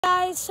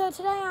guys, so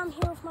today I'm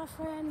here with my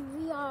friend.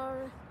 We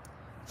are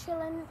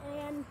chilling,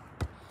 and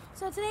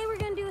so today we're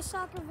going to do a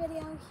soccer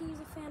video. He's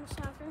a fan of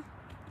soccer.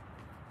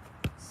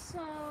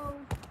 So,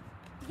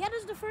 yeah,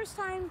 this is the first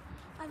time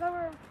I've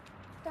ever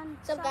done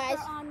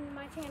soccer on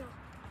my channel.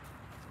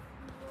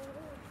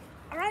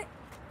 Alright,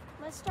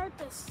 let's start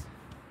this.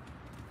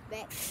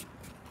 Back.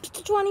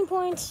 20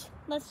 points.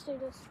 Let's do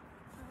this.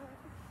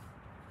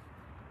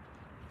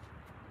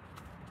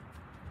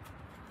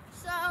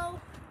 So,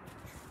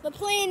 the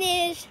plan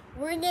is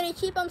we're going to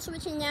keep on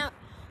switching out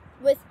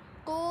with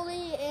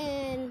goalie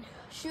and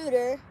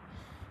shooter.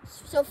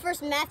 So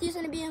first Matthew's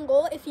going to be in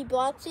goal. If he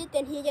blocks it,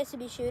 then he gets to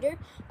be shooter.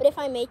 But if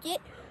I make it,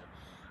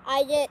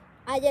 I get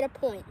a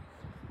point.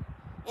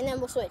 And then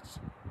we'll switch.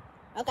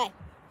 Okay,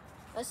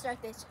 let's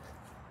start this.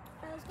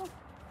 Alright, let's go.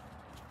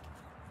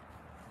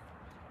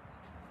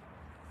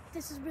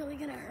 This is really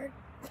going to hurt.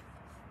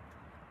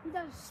 He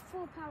does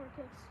full power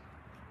kicks.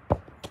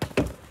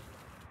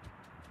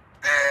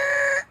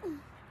 That's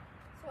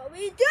what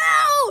we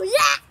do!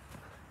 Yeah!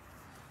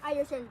 Alright,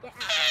 your turn. Get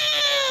out.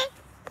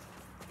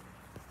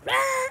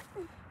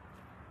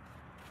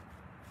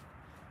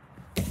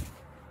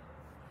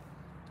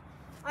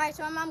 Alright,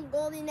 so I'm on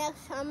goalie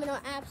next. I'm going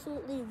to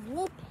absolutely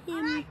whoop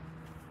him.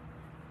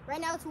 Right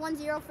now it's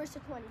 1-0, first to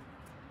 20.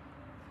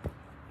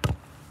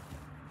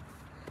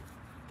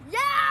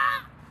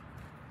 Yeah!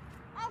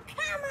 Oh,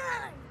 come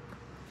on!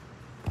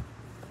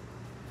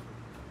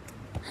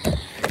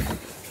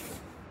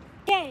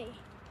 Okay.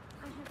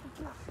 I have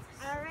to drop this.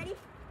 All ready?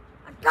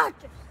 I got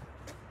this.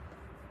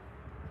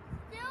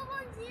 Still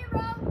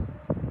 1-0.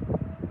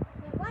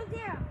 Yeah,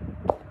 1-0.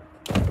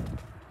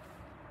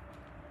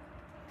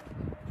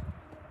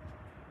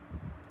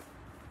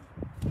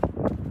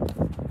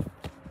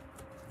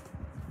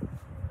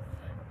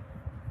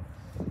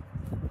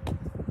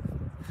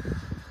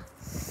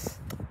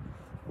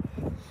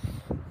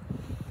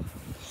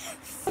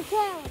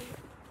 Okay.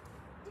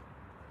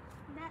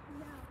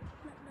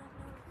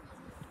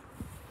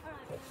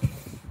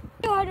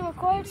 Too hard to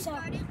record, so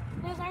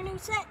there's our new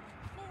set.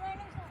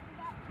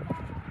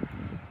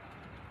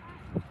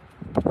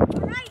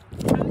 Alright,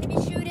 I'm gonna be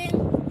shooting.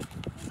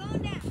 We're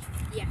going down.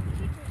 Yeah.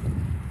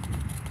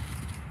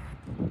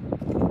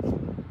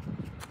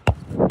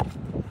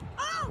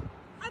 Oh!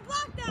 I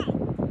blocked that!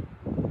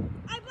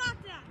 I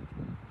blocked that!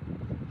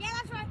 Yeah,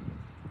 that's right.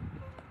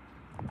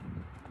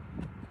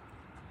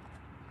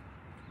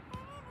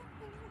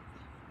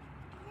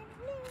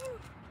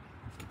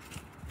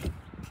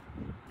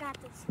 Got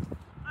this.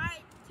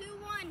 Alright,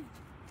 2-1.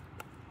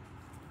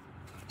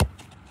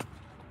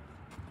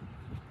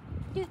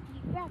 Dude,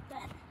 you grabbed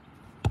that.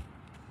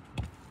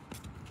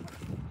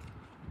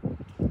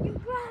 You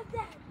grabbed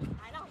that.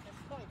 I know,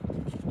 that's point.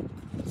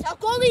 So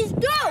goalies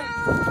go!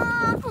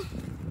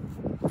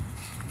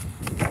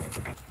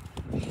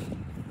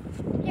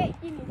 Okay,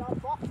 give me the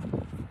ball.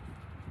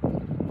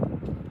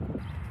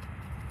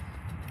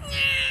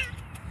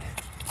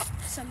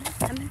 So I'm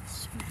gonna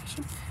smash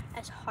him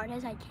as hard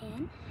as I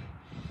can.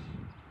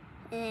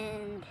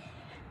 And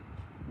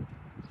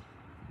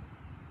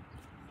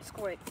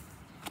score it.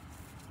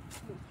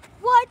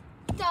 What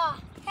the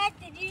heck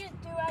did you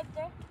just do right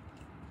there?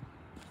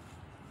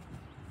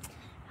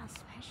 I'll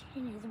smash it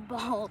in his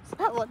balls.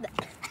 How about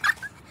that?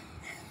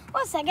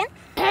 1 second.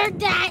 Heard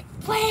that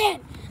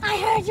plan. I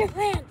heard your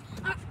plan.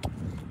 I'm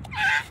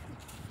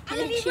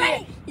gonna be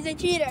ready. He's a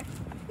cheater.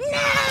 No!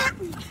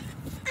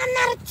 I'm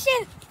not a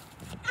cheater.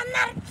 I'm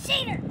not a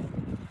cheater.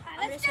 I'm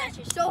gonna smash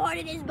it so hard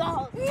in his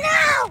balls.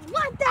 No!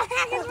 What the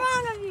heck is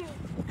wrong with you?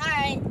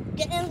 Alright,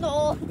 get in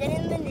goal, get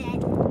in the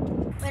net.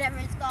 Whatever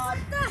it's called.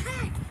 What the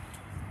heck?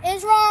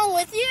 Is wrong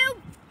with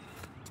you?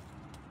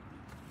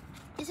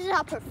 This is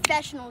how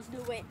professionals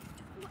do it.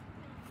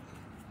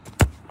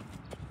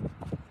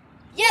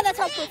 Yeah, that's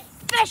how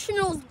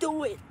professionals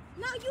do it.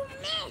 No, you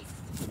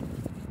missed.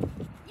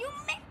 You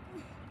missed.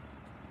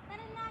 That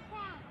does not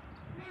count.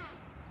 No.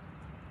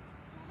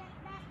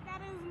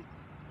 That is...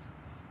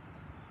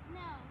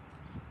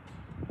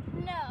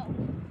 No.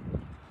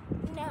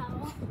 No.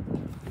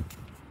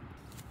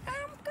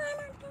 I'm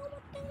gonna do a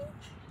thing.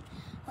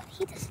 Well,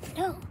 he doesn't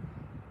know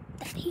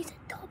that he's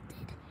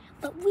adopted,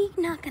 but we're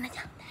not gonna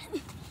tell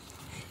that.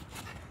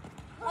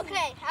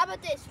 Okay, how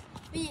about this?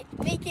 We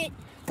make it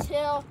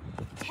till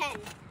 10.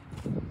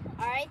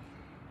 Alright?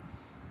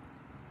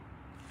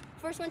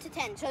 First one to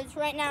 10. So it's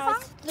right now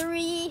it's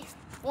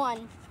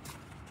 3-1.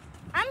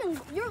 I'm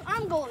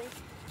goalie.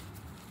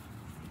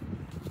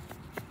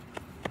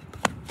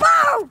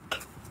 Bow!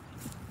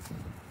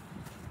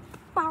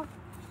 Bow.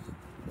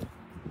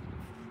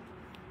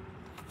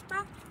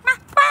 Bow.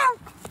 Bow.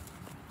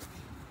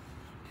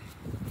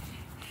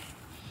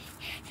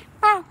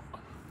 Bow.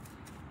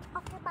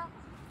 Okay, bow.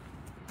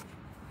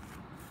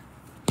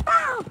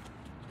 Bow.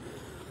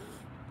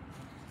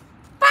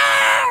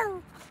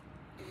 Bow.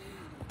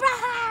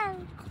 Bow.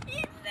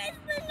 You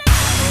missed the net.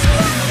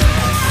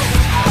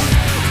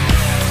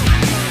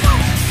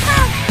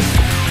 Bow.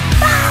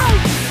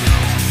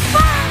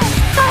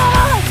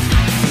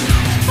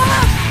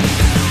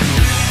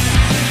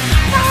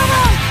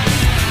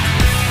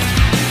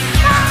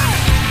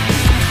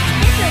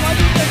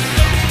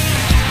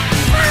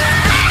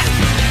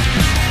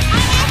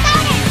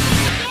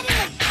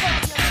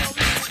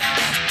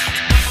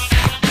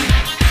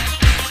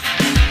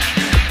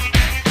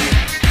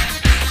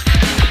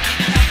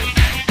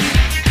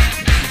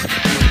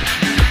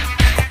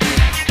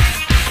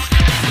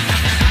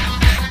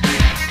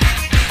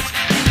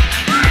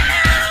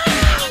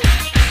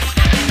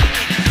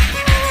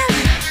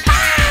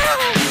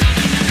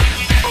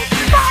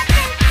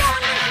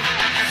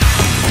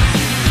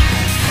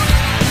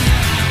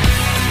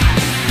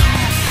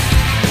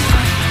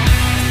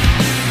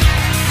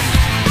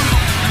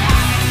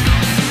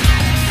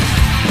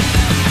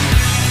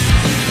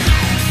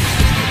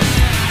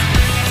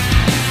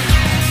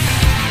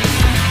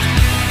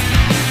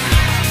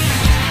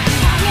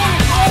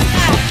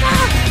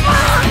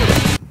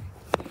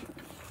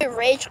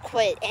 rage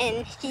quit,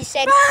 and he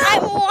said, I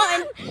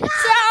won!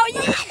 So,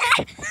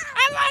 yeah!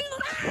 I'm on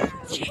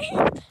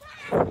the...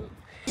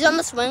 He's on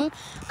the swing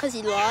because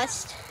he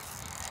lost.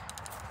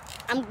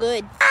 I'm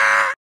good.